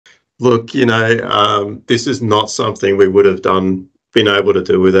Look, this is not something we would have been able to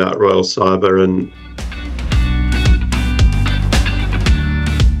do without Royal Cyber. And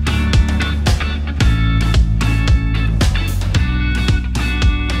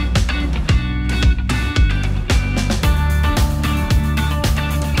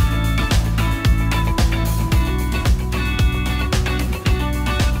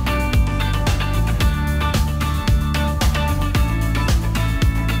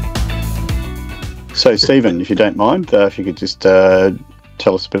So, Steven, if you don't mind, if you could just tell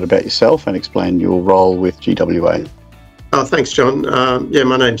us a bit about yourself and explain your role with GWA. Oh, thanks, John.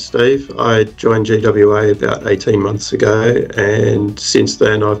 My name's Steve. I joined GWA about 18 months ago, and since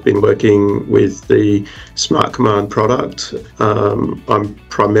then I've been working with the Smart Command product. I'm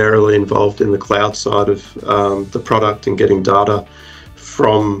primarily involved in the cloud side of the product and getting data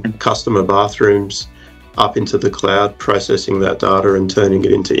from customer bathrooms up into the cloud, processing that data and turning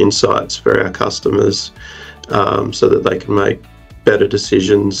it into insights for our customers so that they can make better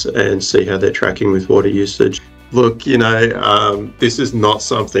decisions and see how they're tracking with water usage. Look, this is not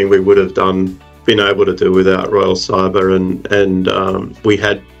something we would have been able to do without Royal Cyber, and we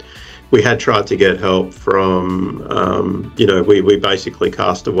had tried to get help from, we basically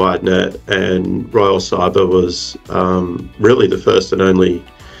cast a wide net, and Royal Cyber was really the first and only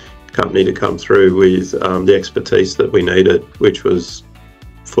company to come through with the expertise that we needed, which was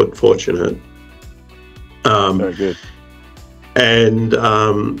fortunate. Very good. And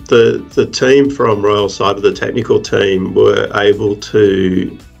the team from Royal Cyber, the technical team, were able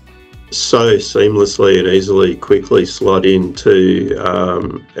to so seamlessly and easily quickly slot into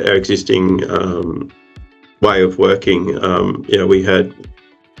our existing way of working. We had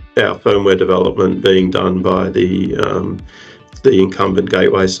our firmware development being done by the incumbent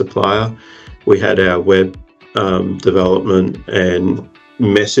gateway supplier. We had our web development and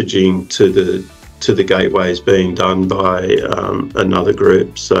messaging to the gateways being done by another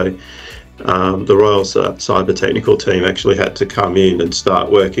group. So the Royal Cyber technical team actually had to come in and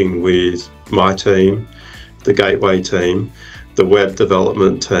start working with my team, the gateway team, the web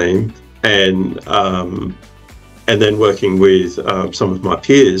development team, and then working with some of my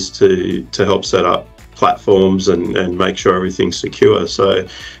peers to help set up platforms and make sure everything's secure. So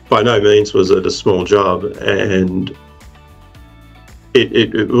by no means was it a small job, and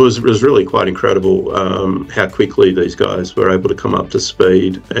it was really quite incredible how quickly these guys were able to come up to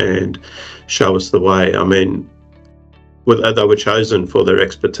speed and show us the way. I mean, they were chosen for their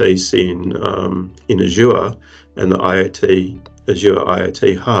expertise in Azure and the Azure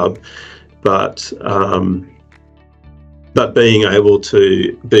IoT hub, but being able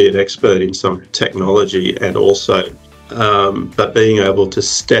to be an expert in some technology, and also but being able to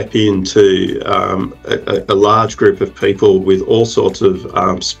step into a large group of people with all sorts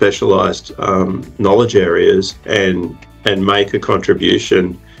of specialised knowledge areas and make a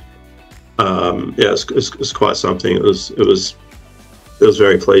contribution. It's quite something. It was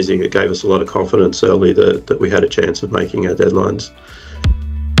very pleasing. It gave us a lot of confidence early that we had a chance of making our deadlines.